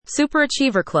Super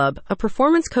Achiever Club, a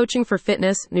performance coaching for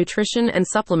fitness, nutrition, and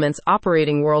supplements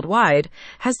operating worldwide,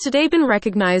 has today been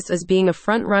recognized as being a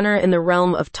front-runner in the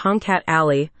realm of Tongkat,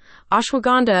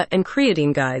 Ashwagandha, and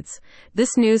Creatine guides.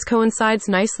 This news coincides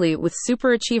nicely with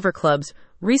Super Achiever Club's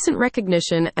recent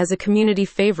recognition as a community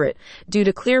favorite due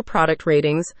to clear product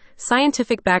ratings,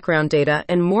 scientific background data,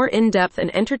 and more in-depth and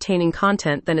entertaining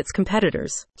content than its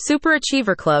competitors. Super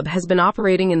Achiever Club has been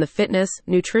operating in the fitness,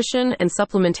 nutrition, and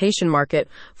supplementation market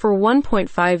for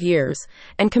 1.5 years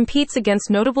and competes against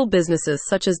notable businesses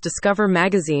such as Discover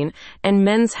Magazine and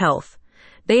Men's Health.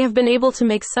 They have been able to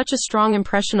make such a strong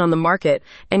impression on the market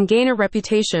and gain a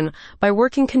reputation by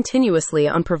working continuously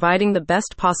on providing the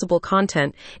best possible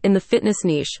content in the fitness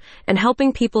niche and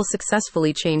helping people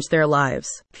successfully change their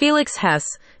lives. Felix Hess,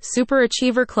 Super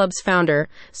Achiever Club's founder,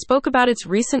 spoke about its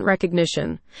recent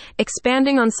recognition,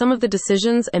 expanding on some of the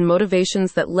decisions and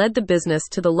motivations that led the business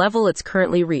to the level it's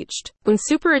currently reached. When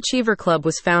Super Achiever Club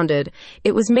was founded,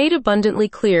 it was made abundantly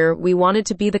clear we wanted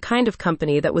to be the kind of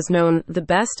company that was known the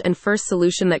best and first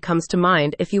solution that comes to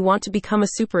mind if you want to become a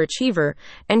super achiever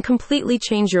and completely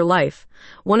change your life.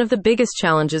 One of the biggest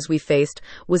challenges we faced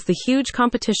was the huge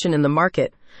competition in the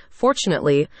market.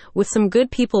 Fortunately, with some good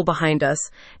people behind us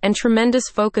and tremendous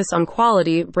focus on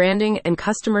quality, branding, and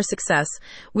customer success,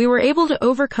 we were able to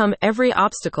overcome every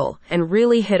obstacle and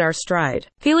really hit our stride.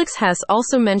 Felix Hess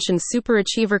also mentioned Super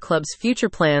Achiever Club's future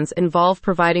plans involve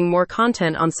providing more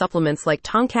content on supplements like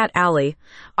Tongkat,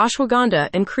 Ashwagandha,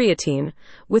 and Creatine,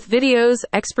 with videos,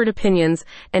 expert opinions,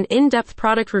 and in-depth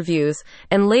product reviews,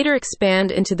 and later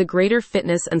expand into the greater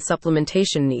fitness and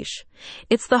supplementation niche.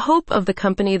 It's the hope of the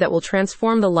company that will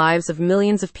transform the lives of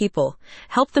millions of people,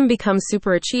 help them become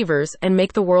super achievers, and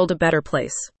make the world a better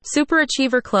place. Super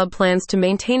Achiever Club plans to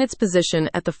maintain its position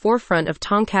at the forefront of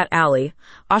Tongkat,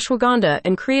 Ashwagandha,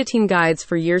 and Creatine guides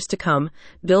for years to come,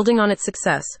 building on its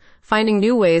success, finding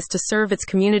new ways to serve its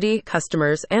community,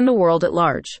 customers, and the world at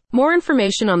large. More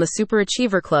information on the Super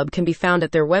Achiever Club can be found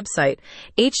at their website,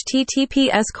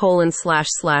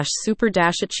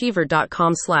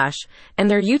 https://super-achiever.com/ and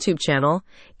their YouTube channel,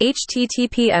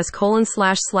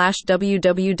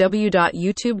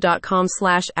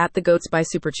 https://www.youtube.com/@thegoats by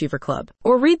Superachiever Club,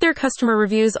 or read their customer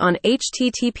reviews on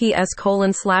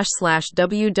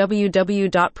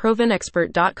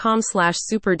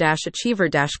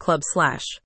https://www.provenexpert.com/super-achiever-club/.